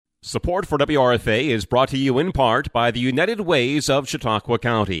Support for WRFA is brought to you in part by the United Ways of Chautauqua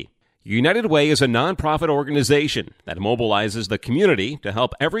County. United Way is a nonprofit organization that mobilizes the community to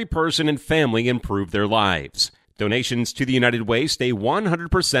help every person and family improve their lives. Donations to the United Way stay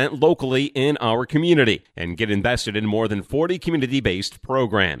 100% locally in our community and get invested in more than 40 community-based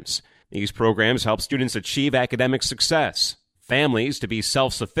programs. These programs help students achieve academic success, families to be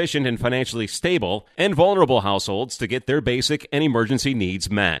self-sufficient and financially stable, and vulnerable households to get their basic and emergency needs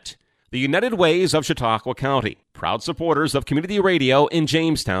met. The United Ways of Chautauqua County, proud supporters of community radio in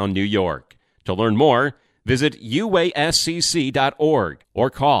Jamestown, New York. To learn more, visit uascc.org or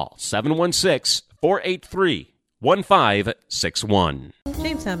call 716-483-1561.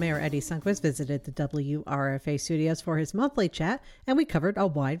 Jamestown Mayor Eddie Sundquist visited the WRFA studios for his monthly chat, and we covered a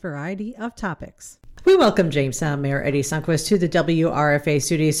wide variety of topics. We welcome Jamestown Mayor Eddie Sundquist to the WRFA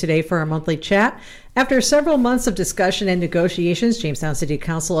studios today for our monthly chat. After several months of discussion and negotiations, Jamestown City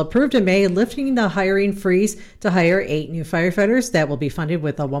Council approved in May lifting the hiring freeze to hire 8 new firefighters that will be funded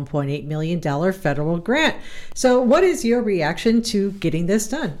with a $1.8 million federal grant. So what is your reaction to getting this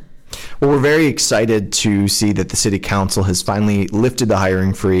done? Well, we're very excited to see that the City Council has finally lifted the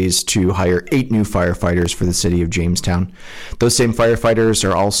hiring freeze to hire 8 new firefighters for the city of Jamestown. Those same firefighters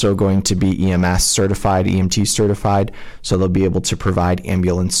are also going to be EMS certified, EMT certified, so they'll be able to provide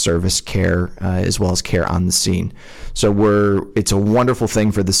ambulance service care as well as care on the scene. So it's a wonderful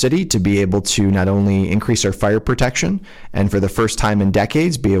thing for the city to be able to not only increase our fire protection and for the first time in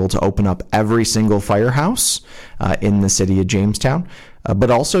decades be able to open up every single firehouse in the city of Jamestown,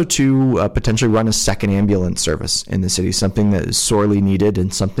 but also to potentially run a second ambulance service in the city, something that is sorely needed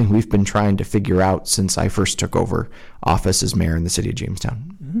and something we've been trying to figure out since I first took over office as mayor in the city of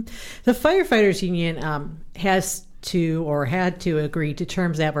Jamestown. Mm-hmm. The Firefighters Union has to or had to agree to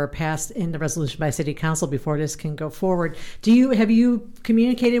terms that were passed in the resolution by City Council before this can go forward. Have you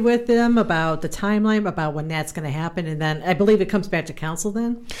communicated with them about the timeline, about when that's going to happen? And then I believe it comes back to council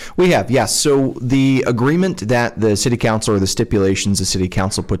then? We have, yes. So the agreement that the City Council or the stipulations the City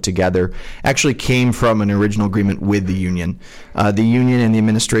Council put together actually came from an original agreement with the union. The union and the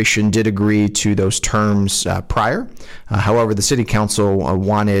administration did agree to those terms prior. However, the City Council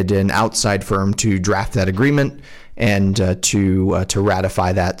wanted an outside firm to draft that agreement and to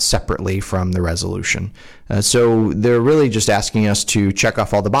ratify that separately from the resolution. So they're really just asking us to check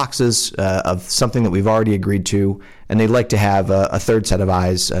off all the boxes of something that we've already agreed to, and they'd like to have a third set of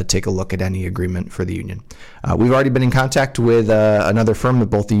eyes take a look at any agreement for the union. We've already been in contact with another firm that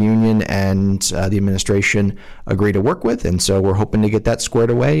both the union and the administration agree to work with, and so we're hoping to get that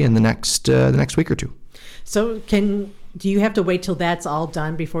squared away in the next week or two. So do you have to wait till that's all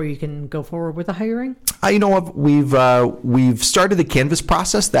done before you can go forward with the hiring? We've started the canvas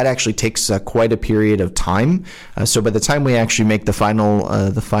process. That actually takes quite a period of time. So by the time we actually make the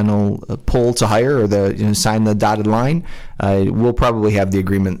final pull to hire or sign the dotted line, we'll probably have the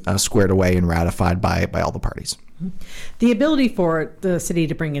agreement squared away and ratified by all the parties. The ability for the city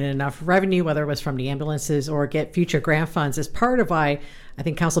to bring in enough revenue, whether it was from the ambulances or get future grant funds, is part of why I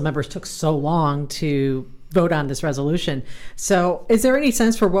think council members took so long to vote on this resolution. So is there any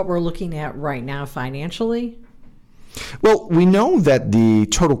sense for what we're looking at right now financially? Well, we know that the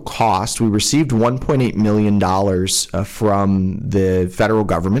total cost, we received $1.8 million from the federal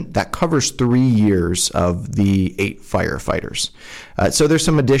government. That covers 3 years of the 8 firefighters. So there's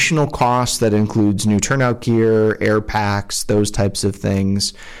some additional costs that includes new turnout gear, air packs, those types of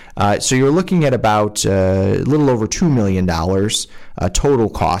things. So you're looking at about a little over $2 million total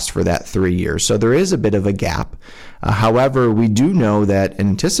cost for that 3 years. So there is a bit of a gap. However, we do know that and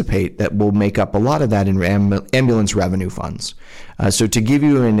anticipate that we'll make up a lot of that in ambulance revenue funds. So to give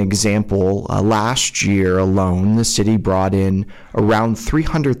you an example, last year alone, the city brought in around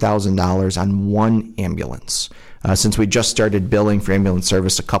 $300,000 on one ambulance since we just started billing for ambulance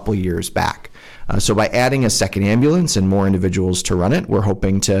service a couple years back. So by adding a second ambulance and more individuals to run it, we're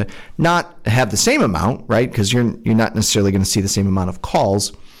hoping to not have the same amount, right? Because you're not necessarily going to see the same amount of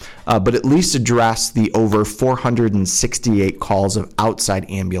calls, but at least address the over 468 calls of outside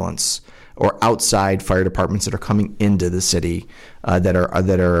ambulance or outside fire departments that are coming into the city that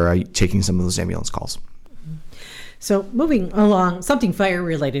are taking some of those ambulance calls. So moving along, something fire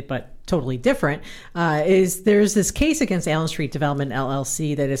related, but totally different, there's this case against Allen Street Development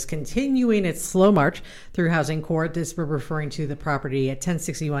LLC that is continuing its slow march through housing court. This we're referring to the property at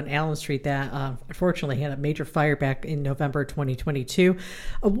 1061 Allen Street that unfortunately had a major fire back in November 2022.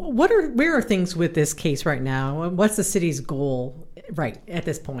 Where are things with this case right now? What's the city's goal right at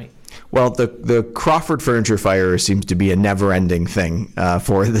this point? Well, the Crawford Furniture fire seems to be a never-ending thing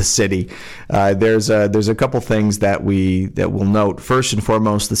for the city. There's a couple things that we'll note. First and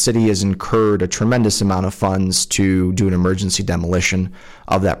foremost, the city has incurred a tremendous amount of funds to do an emergency demolition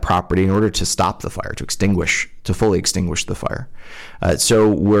of that property in order to stop the fire, to fully extinguish the fire. So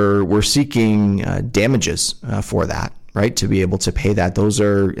we're seeking damages for that. Right, to be able to pay that.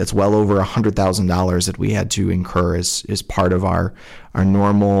 It's well over $100,000 that we had to incur as part of our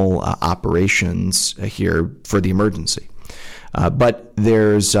normal operations here for the emergency. But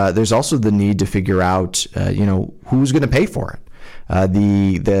there's also the need to figure out who's going to pay for it.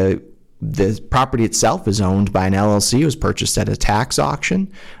 The property itself is owned by an LLC. It was purchased at a tax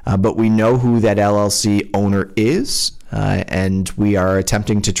auction, but we know who that LLC owner is. And we are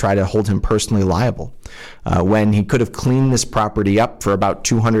attempting to try to hold him personally liable. When he could have cleaned this property up for about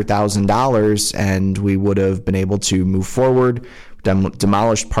 $200,000 and we would have been able to move forward,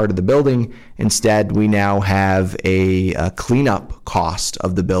 demolished part of the building. Instead, we now have a cleanup cost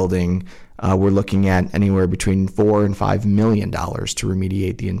of the building. We're looking at anywhere between $4 and $5 million to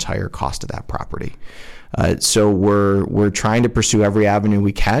remediate the entire cost of that property. So we're trying to pursue every avenue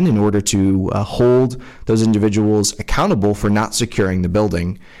we can in order to hold those individuals accountable for not securing the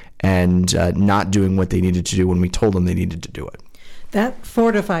building and not doing what they needed to do when we told them they needed to do it. That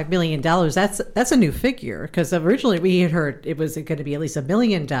 $4 to $5 million, that's a new figure, because originally we had heard it was going to be at least $1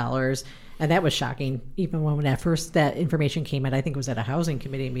 million. And that was shocking, even when that information came out. I think it was at a housing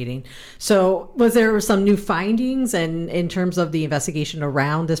committee meeting. So was there some new findings and in terms of the investigation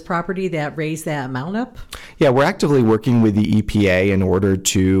around this property that raised that amount up? Yeah, we're actively working with the EPA in order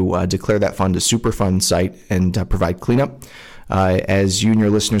to declare that fund a Superfund site and provide cleanup. As you and your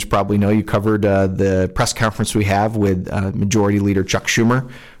listeners probably know, you covered the press conference we have with Majority Leader Chuck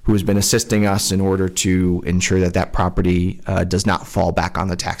Schumer, who has been assisting us in order to ensure that property does not fall back on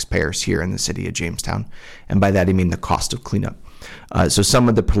the taxpayers here in the city of Jamestown. And by that, I mean the cost of cleanup. So some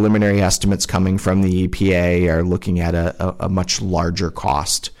of the preliminary estimates coming from the EPA are looking at a much larger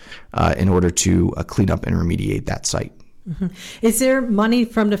cost in order to clean up and remediate that site. Mm-hmm. Is there money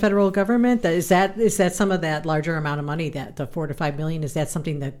from the federal government? Is that some of that larger amount of money, that the $4 to $5 million? Is that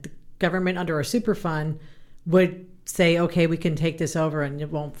something that the government under a Superfund would say, okay, we can take this over and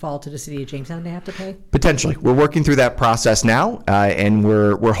it won't fall to the city of Jamestown to have to pay? Potentially. We're working through that process now, and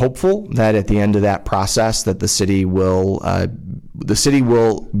we're hopeful that at the end of that process that the city will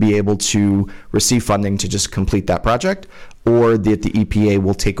be able to receive funding to just complete that project, or that the EPA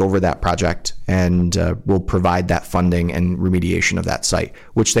will take over that project and will provide that funding and remediation of that site,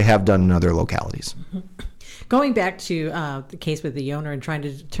 which they have done in other localities. Mm-hmm. Going back to the case with the owner and trying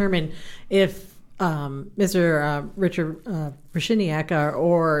to determine if Mr. Richard Brashiniak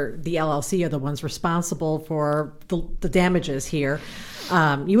or the LLC are the ones responsible for the damages here.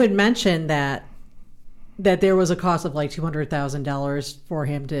 You had mentioned that there was a cost of like $200,000 for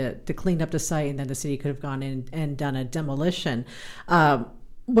him to clean up the site, and then the city could have gone in and done a demolition.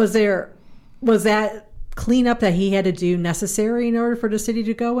 Was that cleanup that he had to do necessary in order for the city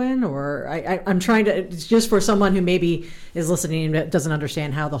to go in? Or I'm trying to, just for someone who maybe is listening and doesn't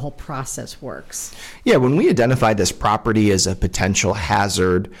understand how the whole process works. Yeah, when we identified this property as a potential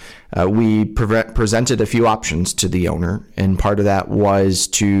hazard, we presented a few options to the owner, and part of that was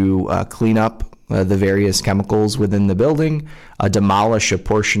to clean up the various chemicals within the building, demolish a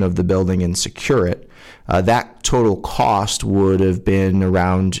portion of the building and secure it. That total cost would have been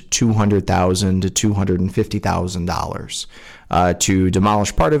around $200,000 to $250,000 to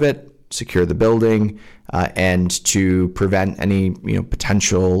demolish part of it, secure the building, and to prevent any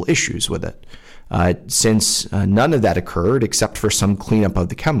potential issues with it. Since none of that occurred except for some cleanup of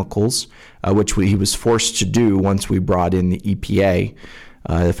the chemicals, which he was forced to do once we brought in the EPA,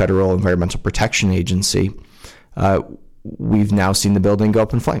 the Federal Environmental Protection Agency, we've now seen the building go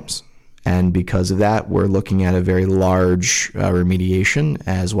up in flames. And because of that, we're looking at a very large remediation,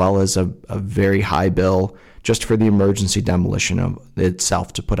 as well as a very high bill just for the emergency demolition of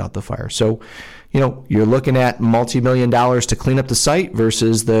itself to put out the fire. So, you're looking at multi-million dollars to clean up the site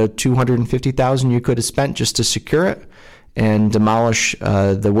versus the $250,000 you could have spent just to secure it and demolish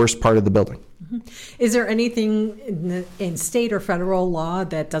the worst part of the building. Is there anything in state or federal law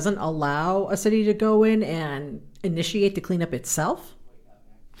that doesn't allow a city to go in and initiate the cleanup itself?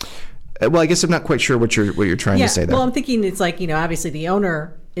 Well, I guess I'm not quite sure what you're trying to say there. Well, I'm thinking it's like, obviously the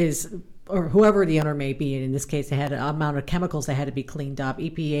owner is, or whoever the owner may be, and in this case, they had an amount of chemicals that had to be cleaned up.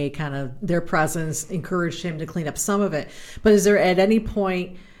 EPA kind of, their presence encouraged him to clean up some of it. But is there at any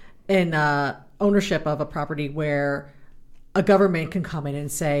point in ownership of a property where a government can come in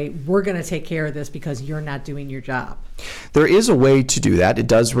and say, we're going to take care of this because you're not doing your job? There is a way to do that. It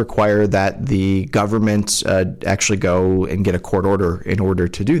does require that the government actually go and get a court order in order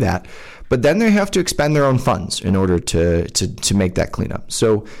to do that. But then they have to expend their own funds in order to make that cleanup.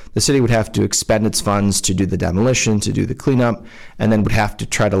 So the city would have to expend its funds to do the demolition, to do the cleanup, and then would have to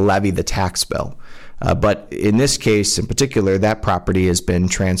try to levy the tax bill. But in this case in particular, that property has been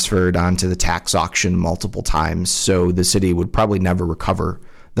transferred onto the tax auction multiple times. So the city would probably never recover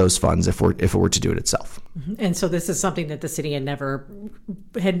those funds if it were to do it itself. And so this is something that the city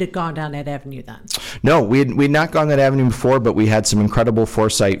hadn't gone down that avenue then? No, we had not gone that avenue before, but we had some incredible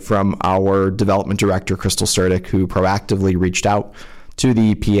foresight from our development director, Crystal Surdick, who proactively reached out to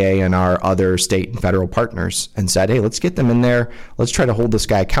the EPA and our other state and federal partners and said, hey, let's get them in there. Let's try to hold this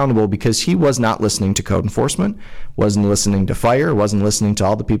guy accountable, because he was not listening to code enforcement, wasn't listening to fire, wasn't listening to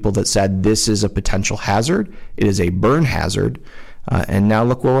all the people that said this is a potential hazard. It is a burn hazard. And now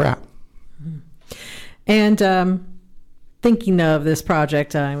look where we're at. And thinking of this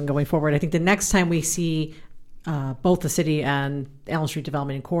project going forward, I think the next time we see both the city and Allen Street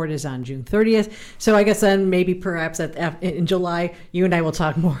Development in court is on June 30th. So I guess then maybe perhaps in July, you and I will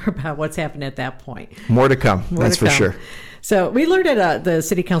talk more about what's happened at that point. More to come, that's for sure. So we learned at the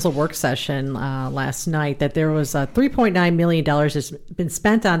City Council work session last night that there was $3.9 million that's been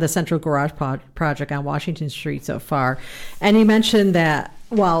spent on the Central Garage project on Washington Street so far. And he mentioned that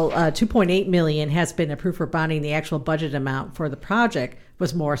while $2.8 million has been approved for bonding, the actual budget amount for the project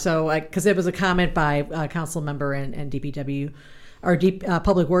was more. So because there was a comment by council member and DPW, or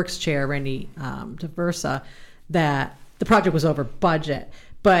Public Works Chair Randy DeVersa, that the project was over budget.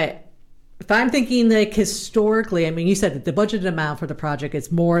 But if I'm thinking like historically, I mean, you said that the budgeted amount for the project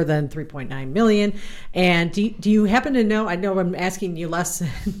is more than $3.9 million. And do you happen to know, I know I'm asking you less than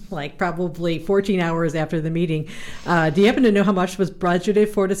like probably 14 hours after the meeting. Do you happen to know how much was budgeted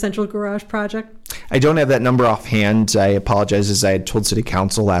for the Central Garage project? I don't have that number offhand. I apologize. As I had told City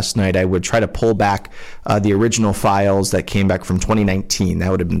Council last night, I would try to pull back the original files that came back from 2019.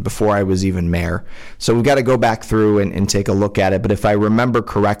 That would have been before I was even mayor. So we've got to go back through and take a look at it. But if I remember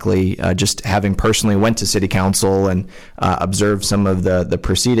correctly, just having personally went to City Council and observed some of the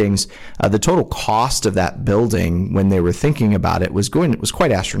proceedings, the total cost of that building when they were thinking about it was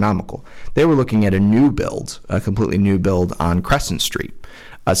quite astronomical. They were looking at a new build, a completely new build on Crescent Street.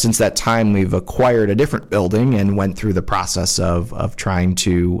 Since that time, we've acquired a different building and went through the process of trying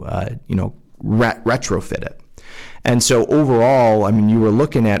to retrofit it. And so overall, I mean, you were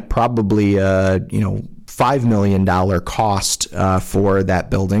looking at probably $5 million cost for that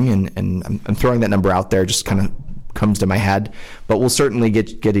building, and I'm throwing that number out there, just kind of comes to my head, but we'll certainly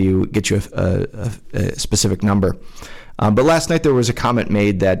get you a specific number. But last night there was a comment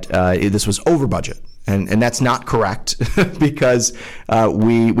made that this was over budget. And that's not correct because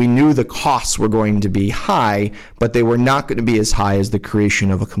we knew the costs were going to be high, but they were not going to be as high as the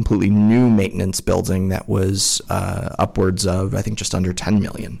creation of a completely new maintenance building that was upwards of, I think, just under $10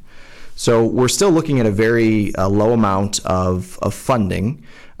 million. So we're still looking at a very low amount of funding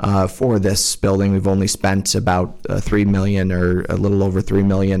for this building. We've only spent about $3 million or a little over $3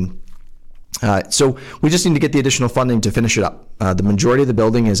 million. So we just need to get the additional funding to finish it up. The majority of the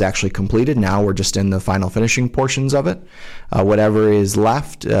building is actually completed. Now we're just in the final finishing portions of it. Whatever is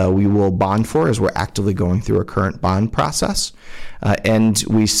left, we will bond for, as we're actively going through a current bond process. And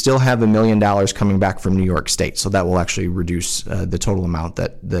we still have $1 million coming back from New York State. So that will actually reduce the total amount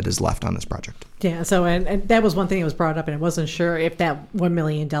that is left on this project. Yeah, so and that was one thing that was brought up, and I wasn't sure if that $1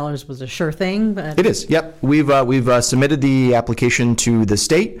 million was a sure thing. But it is. Yep, we've submitted the application to the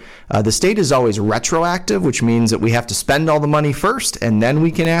state. The state is always retroactive, which means that we have to spend all the money first, and then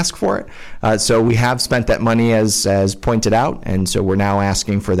we can ask for it. So we have spent that money as pointed out, and so we're now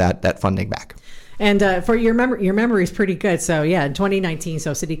asking for that funding back. And for your memory is pretty good. So yeah, in 2019,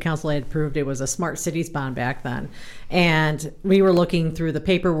 so City Council had approved it was a Smart Cities bond back then, and we were looking through the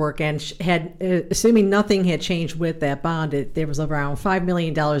paperwork and had, assuming nothing had changed with that bond, there was around $5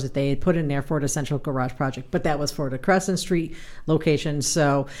 million that they had put in there for the Central Garage project, but that was for the Crescent Street location.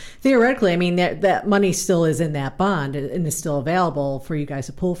 So theoretically, I mean that money still is in that bond and is still available for you guys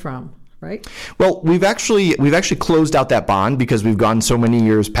to pull from. right? Well, we've actually closed out that bond because we've gone so many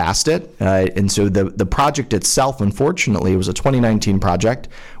years past it, and so the project itself, unfortunately, it was a 2019 project.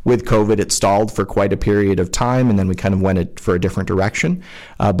 With COVID, it stalled for quite a period of time, and then we kind of went for a different direction.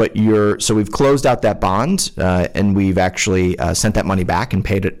 So we've closed out that bond, and we've actually sent that money back and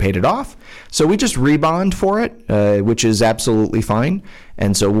paid it off. So we just rebond for it, which is absolutely fine.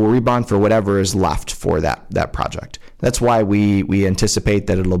 And so we'll rebond for whatever is left for that project. That's why we anticipate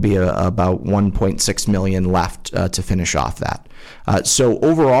that it'll be about $1.6 million left to finish off that. So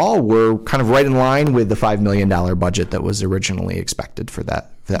overall, we're kind of right in line with the $5 million budget that was originally expected for that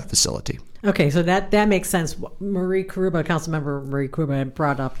facility. Okay, so that makes sense. Councilmember Marie Karuba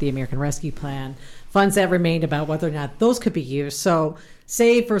brought up the American Rescue Plan, funds that remained about whether or not those could be used. So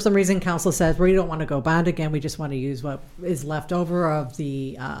say for some reason council says we don't want to go bond again, we just want to use what is left over of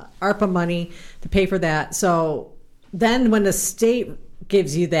the ARPA money to pay for that. So then when the state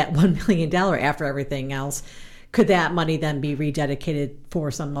gives you that $1 million after everything else, could that money then be rededicated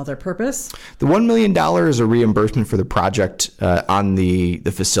for some other purpose? The $1 million is a reimbursement for the project on the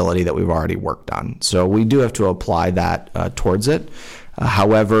facility that we've already worked on. So we do have to apply that towards it.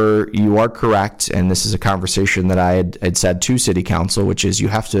 However, you are correct, and this is a conversation that I had said to City Council, which is you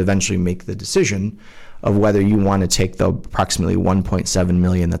have to eventually make the decision of whether you want to take the approximately $1.7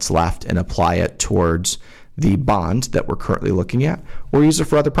 million that's left and apply it towards the bond that we're currently looking at, or use it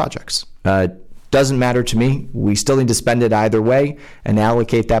for other projects. Doesn't matter to me. We still need to spend it either way and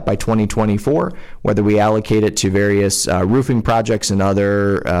allocate that by 2024, whether we allocate it to various roofing projects and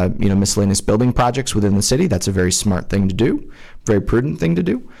other miscellaneous building projects within the city. That's a very smart thing to do, very prudent thing to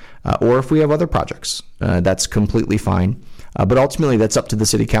do. Or if we have other projects, that's completely fine. But ultimately, that's up to the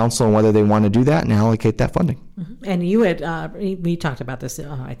city council and whether they want to do that and allocate that funding. Mm-hmm. And you had we talked about this,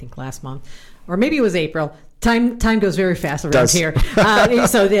 I think last month, or maybe it was April. Time goes very fast around here.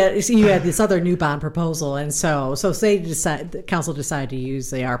 So you had this other new bond proposal, and so say the council decided to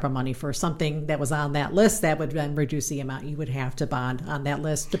use the ARPA money for something that was on that list, that would then reduce the amount you would have to bond on that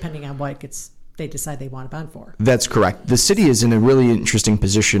list, depending on what they decide they want to bond for. That's correct. The city is in a really interesting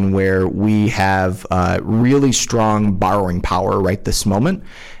position where we have really strong borrowing power right this moment,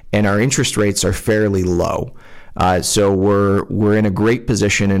 and our interest rates are fairly low. So we're in a great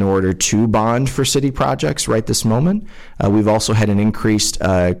position in order to bond for city projects right this moment. We've also had an increased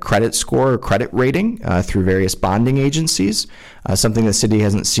credit score or credit rating through various bonding agencies, something the city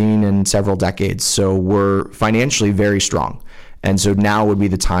hasn't seen in several decades. So we're financially very strong. And so now would be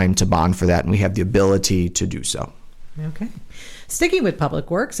the time to bond for that, and we have the ability to do so. Okay. Sticking with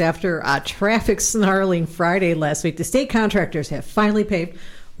Public Works, after a traffic snarling Friday last week, the state contractors have finally paved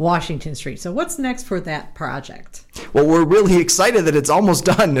Washington Street. So what's next for that project? Well, we're really excited that it's almost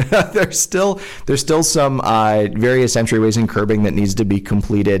done. There's still some various entryways and curbing that needs to be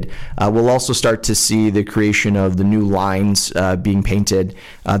completed. We'll also start to see the creation of the new lines being painted.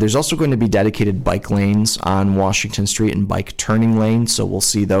 There's also going to be dedicated bike lanes on Washington Street and bike turning lanes, so we'll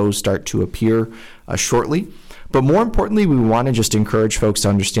see those start to appear shortly. But more importantly, we want to just encourage folks to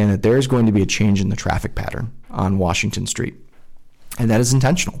understand that there is going to be a change in the traffic pattern on Washington Street. And that is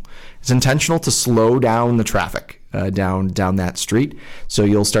intentional. It's intentional to slow down the traffic down that street. So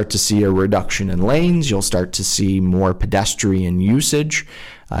you'll start to see a reduction in lanes. You'll start to see more pedestrian usage.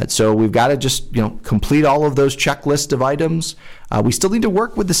 So we've got to just complete all of those checklist of items. We still need to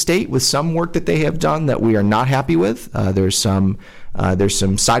work with the state with some work that they have done that we are not happy with. There's some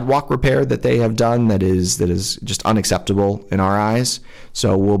sidewalk repair that they have done that is just unacceptable in our eyes.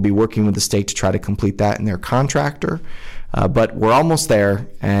 So we'll be working with the state to try to complete that in their contractor. But we're almost there,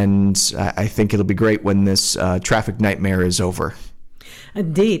 and I think it'll be great when this traffic nightmare is over.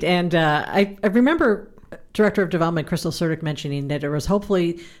 Indeed. And I remember Director of Development Crystal Surdick mentioning that it was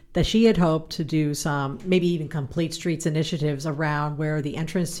hopefully that she had hoped to do some, maybe even complete streets initiatives around where the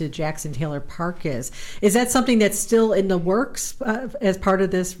entrance to Jackson Taylor Park is. Is that something that's still in the works as part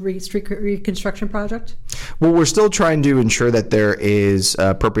of this street reconstruction project? Well, we're still trying to ensure that there is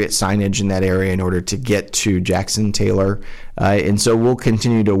appropriate signage in that area in order to get to Jackson Taylor. And so we'll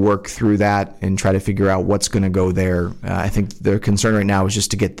continue to work through that and try to figure out what's going to go there. I think the concern right now is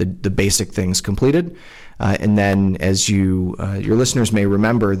just to get the basic things completed. And then, as your listeners may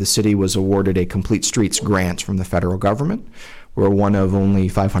remember, the city was awarded a Complete Streets grant from the federal government. We're one of only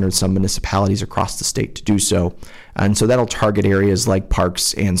 500 some municipalities across the state to do so. And so that'll target areas like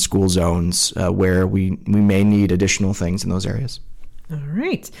parks and school zones where we may need additional things in those areas. All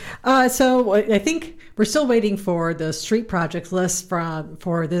right. So I think we're still waiting for the street projects list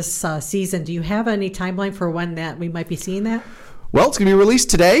for this season. Do you have any timeline for when that we might be seeing that? Well, it's going to be released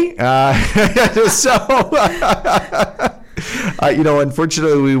today.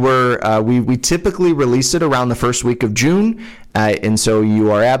 Unfortunately, we typically release it around the first week of June. And so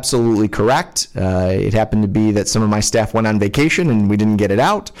you are absolutely correct. It happened to be that some of my staff went on vacation and we didn't get it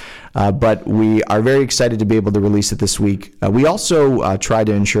out. But we are very excited to be able to release it this week. We also try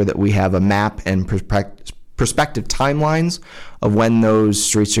to ensure that we have a map and prospective timelines of when those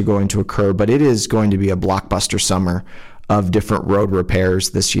streets are going to occur. But it is going to be a blockbuster summer of different road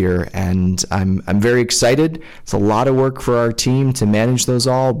repairs this year, and I'm very excited. It's a lot of work for our team to manage those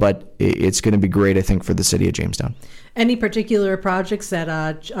all, but it's going to be great, I think, for the city of Jamestown. Any particular projects that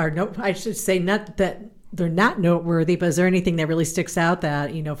I should say, not that they're not noteworthy, but is there anything that really sticks out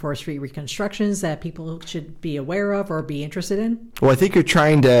that, for street reconstructions that people should be aware of or be interested in? Well, I think you're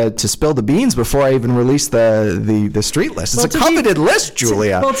trying to spill the beans before I even release the street list. It's a coveted list,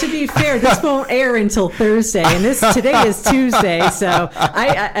 Julia. To be fair, this won't air until Thursday, and today is Tuesday, so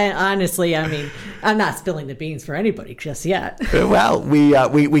I honestly, I'm not spilling the beans for anybody just yet. Well,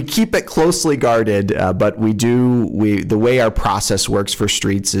 we keep it closely guarded, but the way our process works for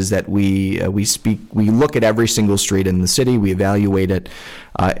streets is that we look at every single street in the city, we evaluate it,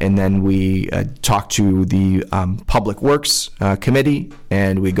 and then we talk to the Public Works Committee,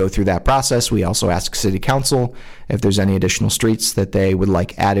 and we go through that process. We also ask City Council if there's any additional streets that they would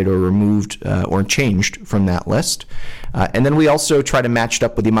like added or removed or changed from that list. And then we also try to match it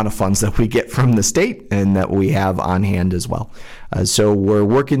up with the amount of funds that we get from the state and that we have on hand as well. So we're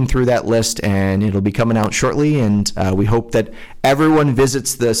working through that list, and it'll be coming out shortly, and we hope that everyone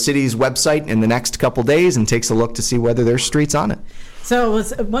visits the city's website in the next couple days and takes a look to see whether there's streets on it. So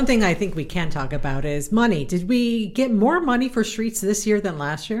one thing I think we can talk about is money. Did we get more money for streets this year than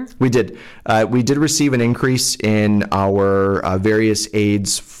last year? We did. We did receive an increase in our various aid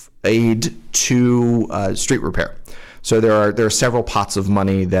to street repair. So there are several pots of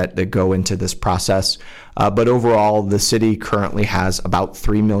money that go into this process. But overall, the city currently has about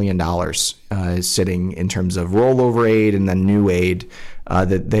 $3 million sitting in terms of rollover aid and then new aid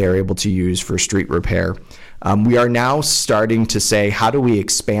that they are able to use for street repair. We are now starting to say, how do we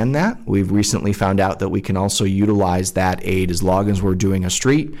expand that? We've recently found out that we can also utilize that aid as long as we're doing a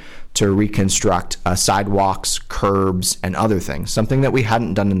street to reconstruct sidewalks, curbs, and other things, something that we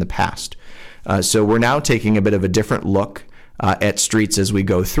hadn't done in the past. So we're now taking a bit of a different look at streets as we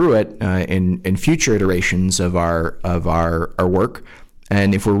go through it in future iterations of our work.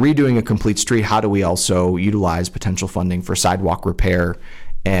 And if we're redoing a complete street, how do we also utilize potential funding for sidewalk repair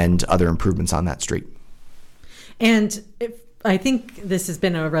and other improvements on that street? And I think this has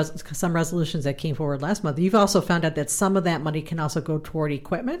been some resolutions that came forward last month. You've also found out that some of that money can also go toward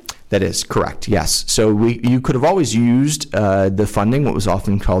equipment? That is correct, yes. So you could have always used the funding, what was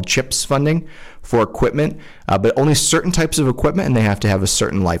often called CHIPS funding, for equipment, but only certain types of equipment, and they have to have a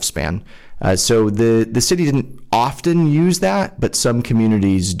certain lifespan. So the city didn't often use that, but some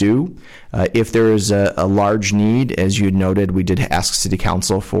communities do. If there is a large need, as you noted, we did ask City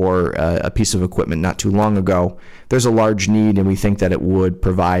Council for a piece of equipment not too long ago. There's a large need, and we think that it would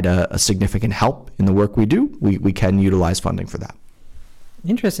provide a significant help in the work we do. We can utilize funding for that.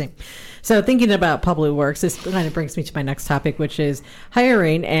 Interesting. So thinking about public works, this kind of brings me to my next topic, which is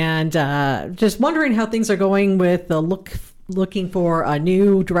hiring, and just wondering how things are going with the looking for a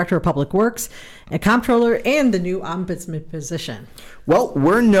new director of public works, a comptroller, and the new ombudsman position. Well,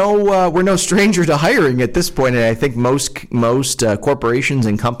 we're no stranger to hiring at this point, and I think most corporations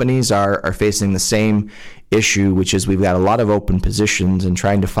and companies are facing the same issue, which is we've got a lot of open positions, and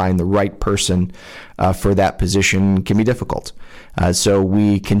trying to find the right person for that position can be difficult. So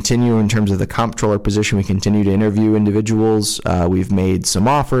we continue in terms of the comptroller position. We continue to interview individuals. We've made some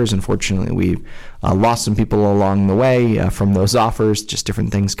offers. Unfortunately, we've lost some people along the way from those offers. Just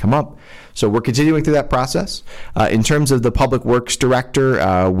different things come up. So we're continuing through that process. In terms of the public works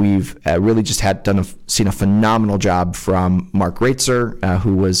director, we've really just seen a phenomenal job from Mark Raitzer,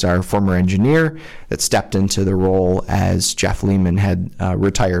 who was our former engineer that stepped into the role as Jeff Lehman had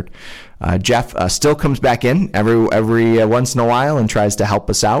retired. Jeff still comes back in every once in a while and tries to help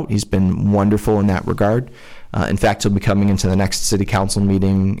us out. He's been wonderful in that regard. In fact, he'll be coming into the next city council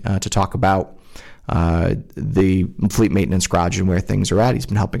meeting to talk about the fleet maintenance garage and where things are at. He's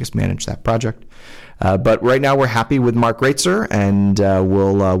been helping us manage that project. But right now we're happy with Mark Raitzer, and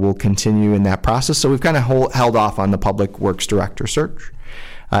we'll continue in that process. So we've kind of held off on the public works director search.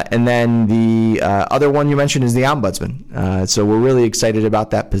 And then the other one you mentioned is the ombudsman. So we're really excited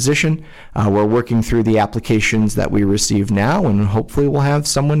about that position. We're working through the applications that we receive now, and hopefully we'll have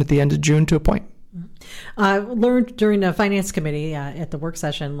someone at the end of June to appoint. Learned during the Finance Committee at the work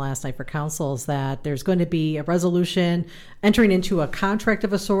session last night for councils that there's going to be a resolution entering into a contract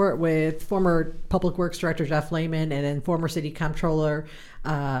of a sort with former Public Works Director Jeff Lehman and then former City Comptroller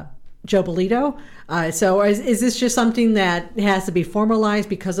Joe Bolito. So is this just something that has to be formalized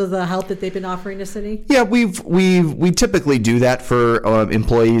because of the help that they've been offering the city? Yeah, we typically do that for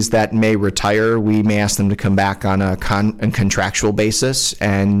employees that may retire. We may ask them to come back on a contractual basis,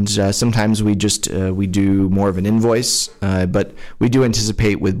 and sometimes we do more of an invoice. But we do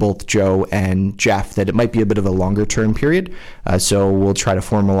anticipate with both Joe and Jeff that it might be a bit of a longer term period. So we'll try to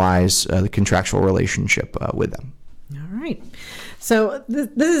formalize the contractual relationship with them. All right. So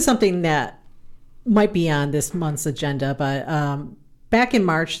this is something that might be on this month's agenda, but back in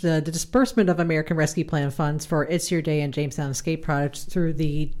March, the disbursement of American Rescue Plan funds for It's Your Day and Jamestown Escape projects through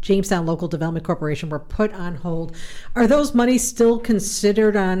the Jamestown Local Development Corporation were put on hold. Are those monies still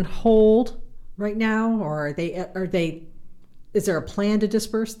considered on hold right now, or are they? Is there a plan to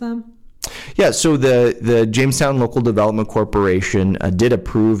disperse them? Yeah, so the Jamestown Local Development Corporation did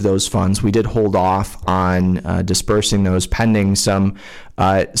approve those funds. We did hold off on dispersing those pending some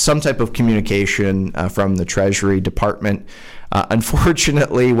type of communication from the Treasury Department.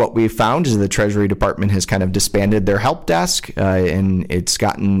 Unfortunately, what we found is the Treasury Department has kind of disbanded their help desk, and it's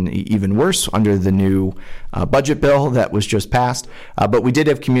gotten even worse under the new budget bill that was just passed. But we did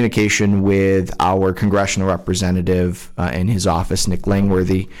have communication with our congressional representative in his office, Nick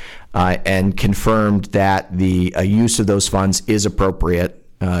Langworthy, and confirmed that the use of those funds is appropriate.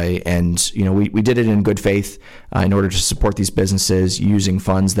 And we did it in good faith in order to support these businesses using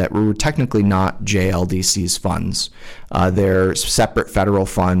funds that were technically not JLDC's funds. They're separate federal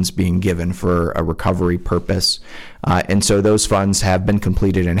funds being given for a recovery purpose. And so those funds have been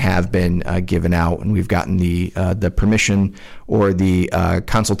completed and have been given out, and we've gotten the permission or the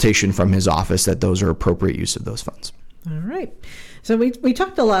consultation from his office that those are appropriate use of those funds. All right. So we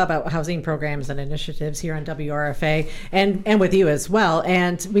talked a lot about housing programs and initiatives here on WRFA and with you as well.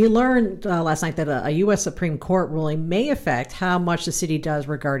 And we learned last night that a U.S. Supreme Court ruling may affect how much the city does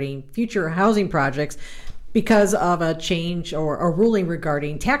regarding future housing projects because of a change or a ruling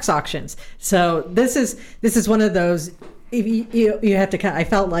regarding tax auctions. So this is one of those. You have to. I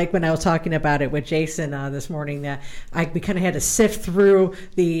felt like when I was talking about it with Jason this morning that we kind of had to sift through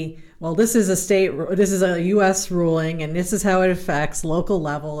the. Well, this is a U.S. ruling, and this is how it affects local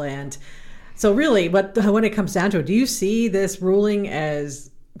level. And so really, when it comes down to it, do you see this ruling as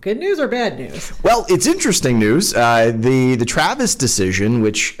good news or bad news? Well, it's interesting news. The Travis decision,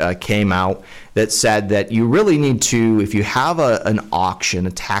 which came out, that said that you really need to, if you have an auction,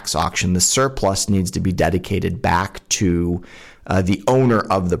 a tax auction, the surplus needs to be dedicated back to the owner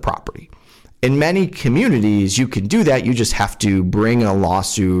of the property. In many communities, you can do that. You just have to bring a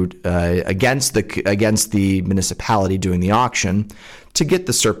lawsuit against the municipality doing the auction to get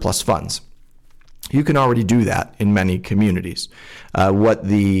the surplus funds. You can already do that in many communities. What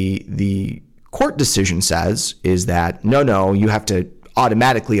the court decision says is that no, you have to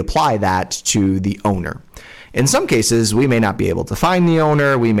automatically apply that to the owner. In some cases, we may not be able to find the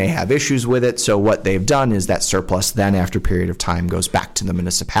owner. We may have issues with it. So what they've done is that surplus then, after a period of time, goes back to the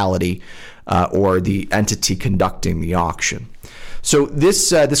municipality or the entity conducting the auction. So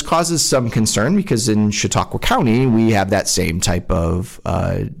this causes some concern because in Chautauqua County we have that same type of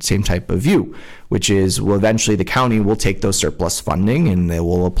view, which is, well, eventually the county will take those surplus funding and they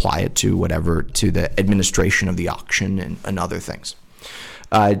will apply it to the administration of the auction and other things.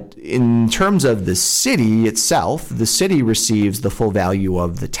 In terms of the city itself, the city receives the full value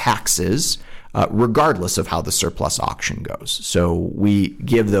of the taxes regardless of how the surplus auction goes. So we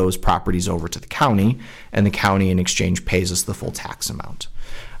give those properties over to the county, and the county in exchange pays us the full tax amount.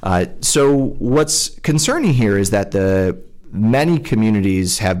 So what's concerning here is that many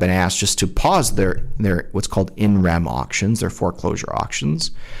communities have been asked just to pause their what's called in rem auctions, their foreclosure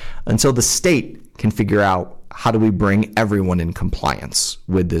auctions, until the state can figure out how do we bring everyone in compliance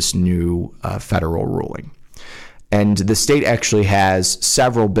with this new federal ruling. And the state actually has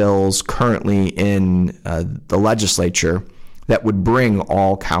several bills currently in the legislature that would bring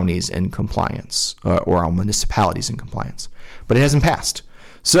all counties in compliance or all municipalities in compliance. But it hasn't passed.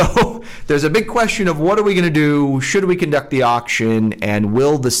 So there's a big question of what are we going to do? Should we conduct the auction? And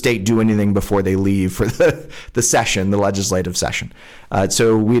will the state do anything before they leave for the session, the legislative session?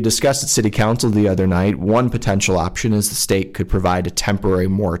 So we discussed at City Council the other night. One potential option is the state could provide a temporary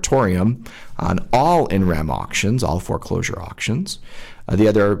moratorium on all in rem auctions, all foreclosure auctions. The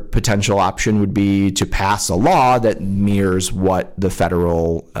other potential option would be to pass a law that mirrors what the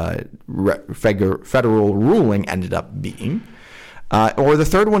federal ruling ended up being. Or the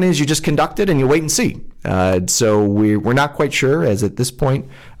third one is you just conduct it and you wait and see. So we're not quite sure, as at this point,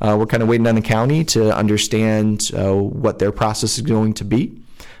 we're kind of waiting on the county to understand what their process is going to be.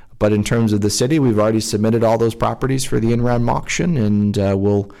 But in terms of the city, we've already submitted all those properties for the in-round auction, and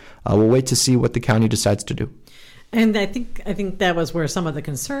we'll wait to see what the county decides to do. And I think that was where some of the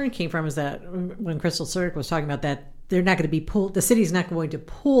concern came from, is that when Crystal Surk was talking about that, they're not going to be pulled. The city's not going to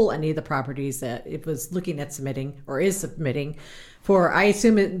pull any of the properties that it was looking at submitting or is submitting for. I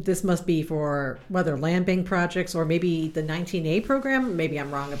assume this must be for whether land bank projects or maybe the 19A program. Maybe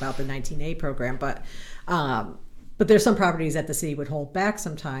I'm wrong about the 19A program, but there's some properties that the city would hold back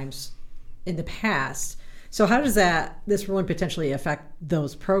sometimes in the past. So how does this ruling potentially affect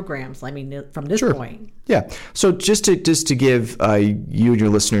those programs? I mean, from this point? Yeah. So just to give you and your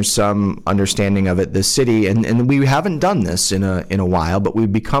listeners some understanding of it, the city, and we haven't done this in a while, but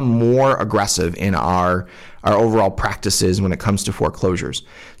we've become more aggressive in our overall practices when it comes to foreclosures.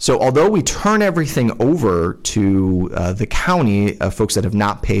 So although we turn everything over to the county, folks that have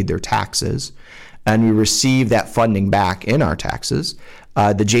not paid their taxes, and we receive that funding back in our taxes,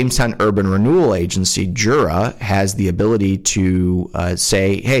 the Jamestown Urban Renewal Agency, JURA, has the ability to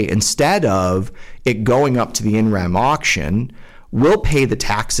say, hey, instead of it going up to the in-rem auction, we'll pay the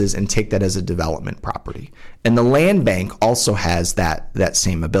taxes and take that as a development property. And the land bank also has that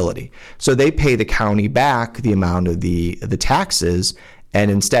same ability. So they pay the county back the amount of the taxes, and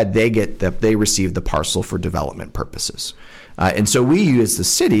instead they receive the parcel for development purposes. And so we, as the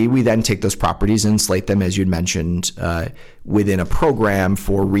city, we then take those properties and slate them, as you'd mentioned, within a program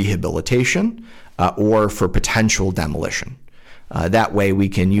for rehabilitation or for potential demolition. That way we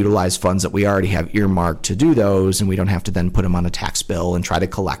can utilize funds that we already have earmarked to do those, and we don't have to then put them on a tax bill and try to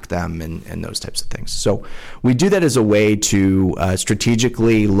collect them and those types of things. So we do that as a way to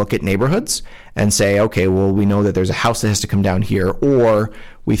strategically look at neighborhoods and say, okay, well, we know that there's a house that has to come down here, or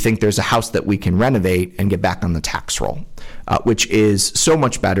we think there's a house that we can renovate and get back on the tax roll, which is so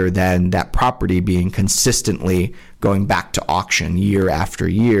much better than that property being consistently going back to auction year after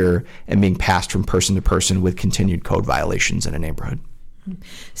year and being passed from person to person with continued code violations in a neighborhood.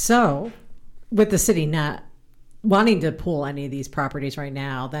 So with the city not wanting to pull any of these properties right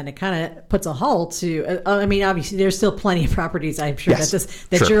now, then it kind of puts a halt to, I mean, obviously there's still plenty of properties, I'm sure,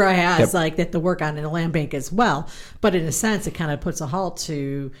 that Jura has, like that to work on in the land bank as well. But in a sense, it kind of puts a halt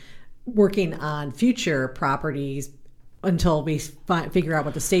to working on future properties until we figure out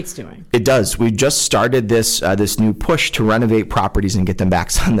what the state's doing. It does. We just started this new push to renovate properties and get them back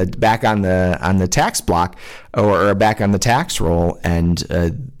on the tax block or back on the tax roll.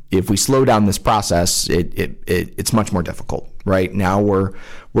 And if we slow down this process, it's much more difficult. Right now,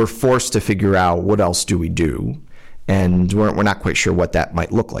 we're forced to figure out what else do we do, and we're not quite sure what that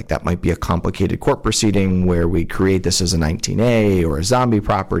might look like. That might be a complicated court proceeding where we create this as a 19A or a zombie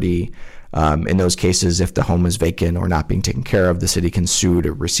property. In those cases, if the home is vacant or not being taken care of, the city can sue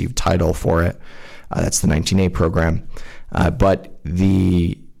to receive title for it. That's the 19A program. But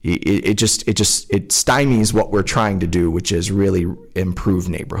it stymies what we're trying to do, which is really improve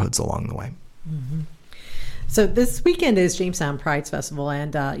neighborhoods along the way. Mm-hmm. So this weekend is Jamestown Pride Festival,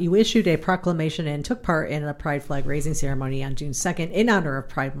 and you issued a proclamation and took part in a pride flag raising ceremony on June 2nd in honor of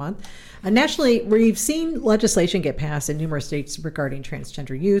Pride Month. Nationally, we've seen legislation get passed in numerous states regarding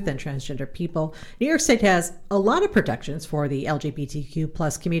transgender youth and transgender people. New York State has a lot of protections for the LGBTQ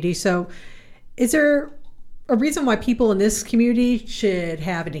plus community. So is there a reason why people in this community should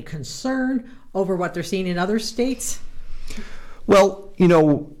have any concern over what they're seeing in other states? Well,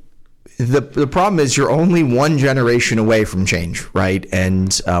 the problem is you're only one generation away from change, right?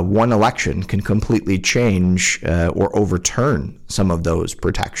 And one election can completely change or overturn some of those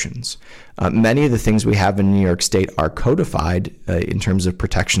protections. Many of the things we have in New York State are codified in terms of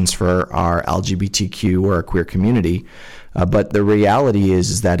protections for our LGBTQ or our queer community. But the reality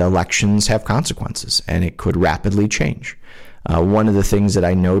is that elections have consequences, and it could rapidly change. One of the things that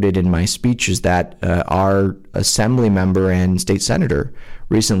I noted in my speech is that our assembly member and state senator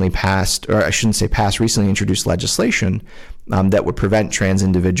recently recently introduced legislation that would prevent trans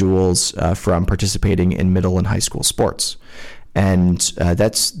individuals from participating in middle and high school sports. And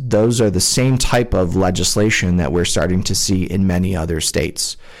those are the same type of legislation that we're starting to see in many other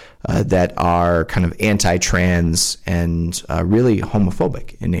states that are kind of anti-trans and really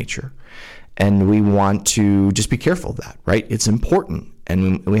homophobic in nature. And we want to just be careful of that, right? It's important.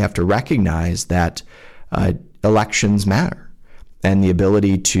 And we have to recognize that elections matter. And the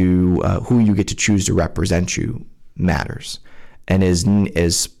ability to who you get to choose to represent you matters. And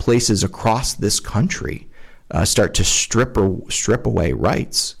as places across this country start to strip away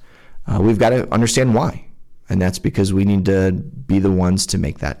rights, we've got to understand why. And that's because we need to be the ones to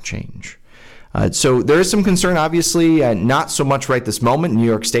make that change. So there is some concern, obviously, not so much right this moment. New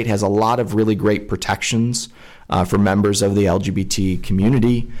York State has a lot of really great protections for members of the LGBT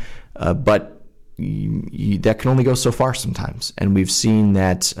community, but that can only go so far sometimes. And we've seen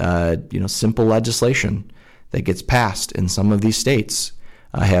that simple legislation that gets passed in some of these states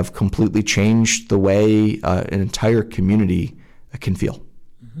have completely changed the way an entire community can feel.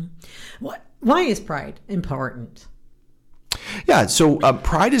 Mm-hmm. Why is pride important? Yeah, so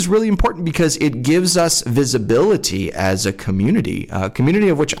pride is really important because it gives us visibility as a community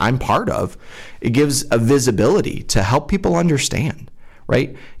of which I'm part of. It gives a visibility to help people understand,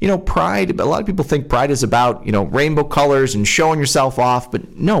 right? Pride, a lot of people think pride is about, rainbow colors and showing yourself off,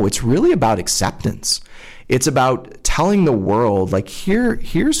 but no, it's really about acceptance. It's about telling the world, like,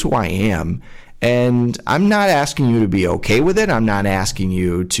 here's who I am. And I'm not asking you to be okay with it. I'm not asking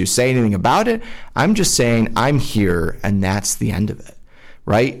you to say anything about it. I'm just saying I'm here, and that's the end of it,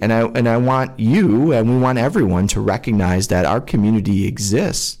 right? And I want you, and we want everyone to recognize that our community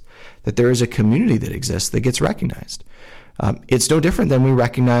exists, that there is a community that exists that gets recognized. It's no different than we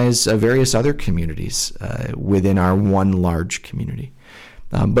recognize various other communities within our one large community.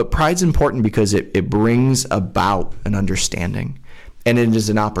 But pride's important because it brings about an understanding, and it is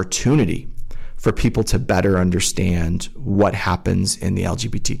an opportunity for people to better understand what happens in the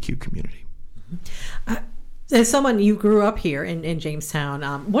LGBTQ community. As someone, you grew up here in Jamestown,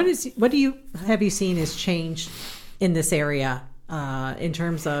 what have you seen has changed in this area in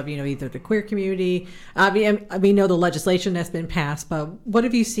terms of either the queer community? We know the legislation that's been passed, but what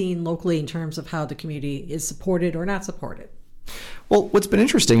have you seen locally in terms of how the community is supported or not supported? Well, what's been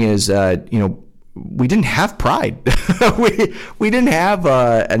interesting is we didn't have pride. we didn't have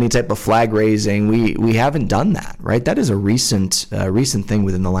any type of flag raising. We haven't done that, right? That is a recent thing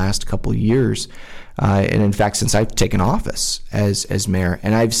within the last couple of years, and in fact, since I've taken office as mayor,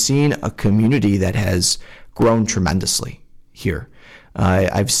 and I've seen a community that has grown tremendously here.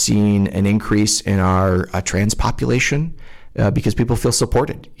 I've seen an increase in our trans population because people feel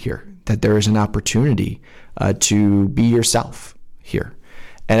supported here. That there is an opportunity to be yourself here.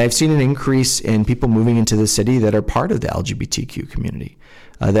 And I've seen an increase in people moving into the city that are part of the LGBTQ community,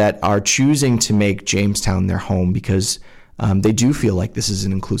 that are choosing to make Jamestown their home because they do feel like this is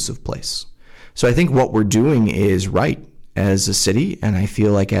an inclusive place. So I think what we're doing is right as a city, and I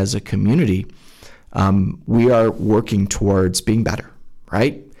feel like as a community, we are working towards being better,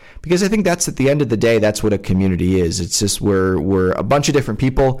 right? Because I think that's, at the end of the day, that's what a community is. It's just we're a bunch of different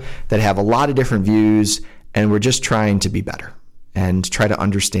people that have a lot of different views, and we're just trying to be better and try to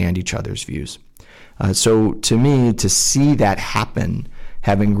understand each other's views. So to me, to see that happen,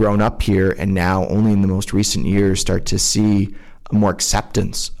 having grown up here and now only in the most recent years start to see more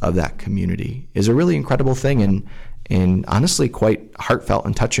acceptance of that community is a really incredible thing, and honestly quite heartfelt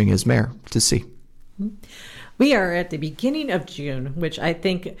and touching as mayor to see. We are at the beginning of June, which I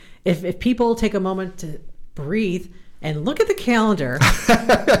think if people take a moment to breathe and look at the calendar,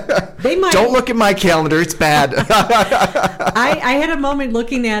 they might... Don't look at my calendar. It's bad. I had a moment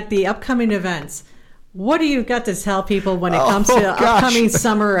looking at the upcoming events. What do you got to tell people when it comes to upcoming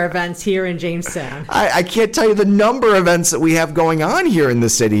summer events here in Jamestown? I can't tell you the number of events that we have going on here in the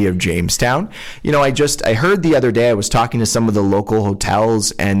city of Jamestown. I heard the other day, I was talking to some of the local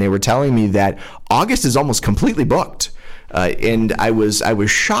hotels, and they were telling me that August is almost completely booked. And I was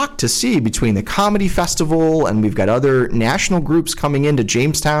shocked to see, between the comedy festival and we've got other national groups coming into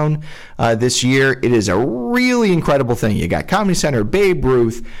Jamestown this year, it is a really incredible thing. You got Comedy Center, Babe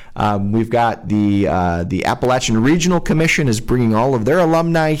Ruth. We've got the Appalachian Regional Commission is bringing all of their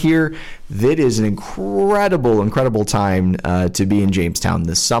alumni here. That is an incredible time to be in Jamestown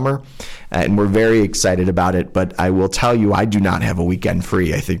this summer, and we're very excited about it. But I will tell you, I do not have a weekend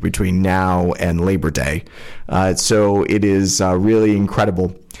free, I think, between now and Labor Day. So it is really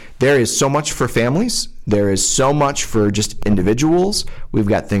incredible. There is so much for families. There is so much for just individuals. We've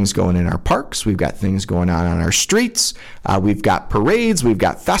got things going in our parks. We've got things going on our streets. We've got parades. We've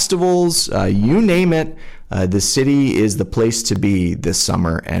got festivals. You name it. The city is the place to be this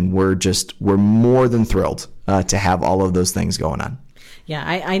summer, and we're more than thrilled to have all of those things going on. Yeah,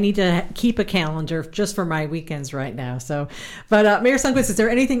 I need to keep a calendar just for my weekends right now. But Mayor Sundquist, is there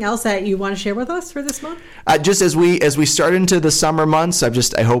anything else that you want to share with us for this month? Just as we start into the summer months,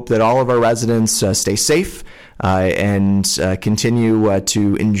 I hope that all of our residents stay safe and continue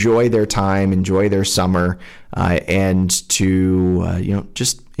to enjoy their time, enjoy their summer, and to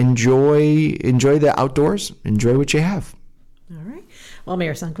just enjoy the outdoors, enjoy what you have. All right. Well,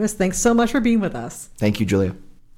 Mayor Sundquist, thanks so much for being with us. Thank you, Julia.